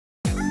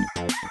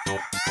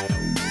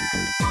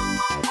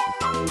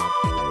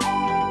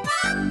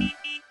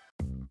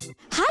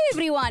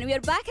everyone, we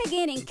are back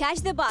again in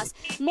Catch the Bus.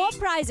 More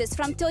prizes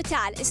from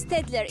Total,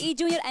 Stedler,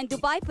 E-Junior and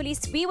Dubai Police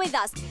to be with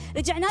us.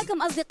 رجعنا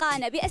لكم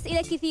أصدقائنا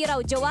بأسئلة كثيرة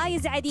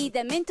وجوائز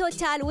عديدة من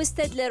توتال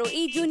وستدلر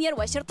وإي-جونيور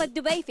وشرطة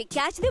دبي في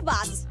Catch the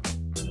Bus.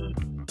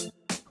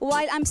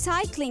 While I'm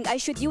cycling, I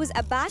should use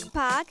a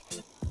backpack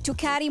to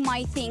carry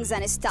my things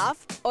and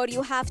stuff, or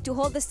you have to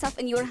hold the stuff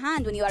in your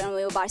hand when you are on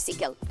your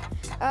bicycle?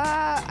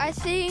 I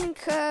think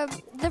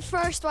the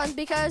first one,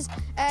 because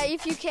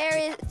if you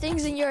carry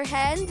things in your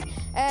hand,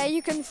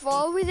 you can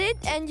fall with it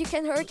and you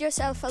can hurt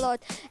yourself a lot.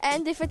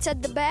 And if it's at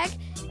the back,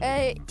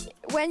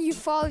 when you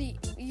fall,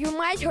 you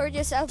might hurt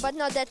yourself, but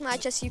not that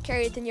much as you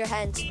carry it in your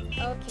hand.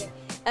 Okay.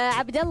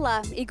 عبد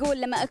الله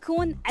يقول لما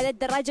أكون على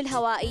الدراجة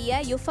الهوائية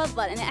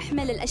يفضل أن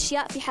أحمل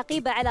الأشياء في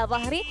حقيبة على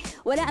ظهري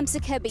ولا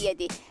أمسكها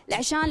بيدي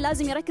عشان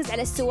لازم يركز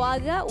على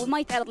السواقة وما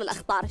يتعرض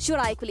للأخطار. شو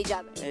رأيك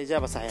بالإجابة؟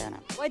 إجابة صحيحة.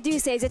 What do you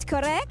say? Is it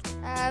correct?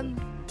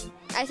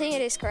 I think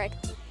it is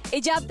correct.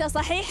 إجابته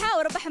صحيحة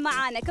وربح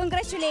معانا.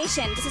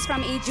 Congratulations. This is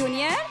from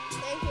E-Junior.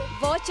 Thank you.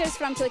 Vouchers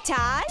from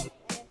Total.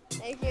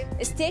 Thank you.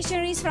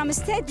 Stationaries from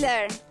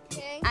Stedler.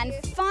 Thank And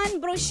you.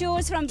 fun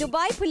brochures from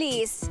Dubai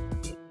Police.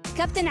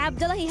 Captain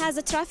Abdullah, he has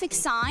a traffic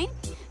sign.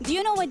 Do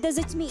you know what does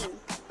it mean?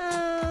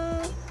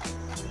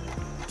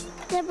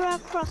 Zebra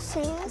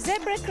crossing.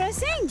 Zebra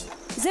crossing.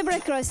 Zebra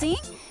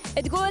crossing.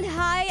 تقول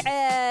هاي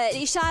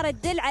الإشارة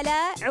تدل على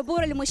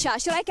عبور المشاة.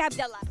 شو رأيك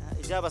عبد الله؟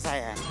 إجابة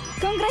صحيحة.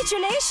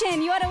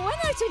 Congratulations, you are a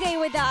winner today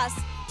with us.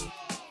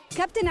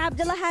 Captain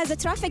Abdullah has a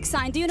traffic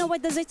sign. Do you know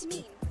what does it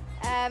mean?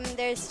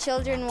 There's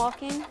children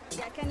walking.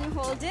 Yeah, can you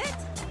hold it?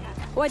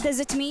 What does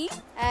it mean?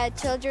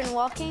 Children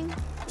walking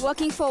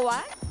Walking for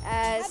what?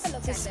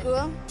 to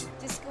school.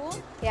 To school?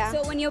 Yeah. So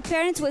when your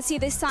parents will see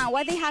this sign,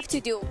 what they have to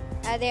do?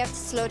 They have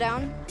to slow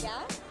down.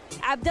 Yeah.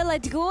 عبد الله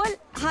تقول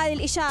هذه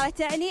الإشارة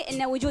تعني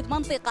أن وجود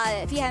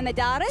منطقة فيها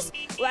مدارس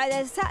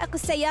وعلى سائق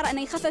السيارة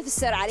أنه يخفف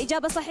السرعة.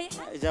 الإجابة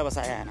صحيحة؟ إجابة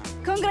صحيحة.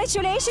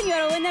 Congratulations,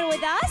 you're a winner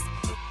with us.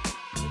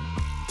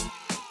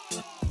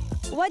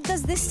 What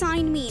does this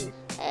sign mean?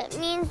 It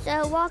means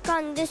walk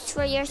on this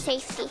for your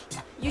safety.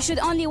 You should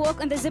only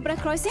walk on the zebra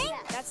crossing?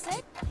 That's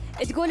it.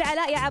 تقول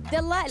علاء يا عبد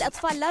الله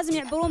الأطفال لازم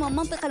يعبرون من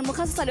المنطقة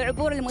المخصصة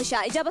لعبور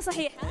المشاة. إجابة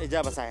صحيحة؟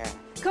 إجابة صحيحة.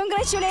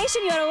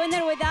 Congratulations, you're a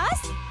winner with us.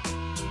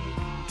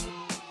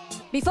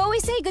 Before we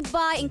say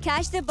goodbye and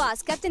catch the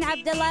bus, Captain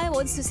Abdullah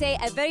wants to say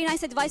a very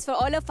nice advice for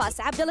all of us.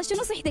 عبد الله شو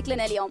نصيحتك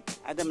لنا اليوم؟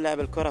 عدم لعب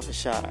الكرة في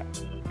الشارع.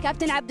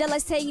 Captain Abdullah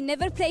saying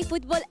never play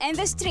football in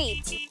the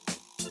street.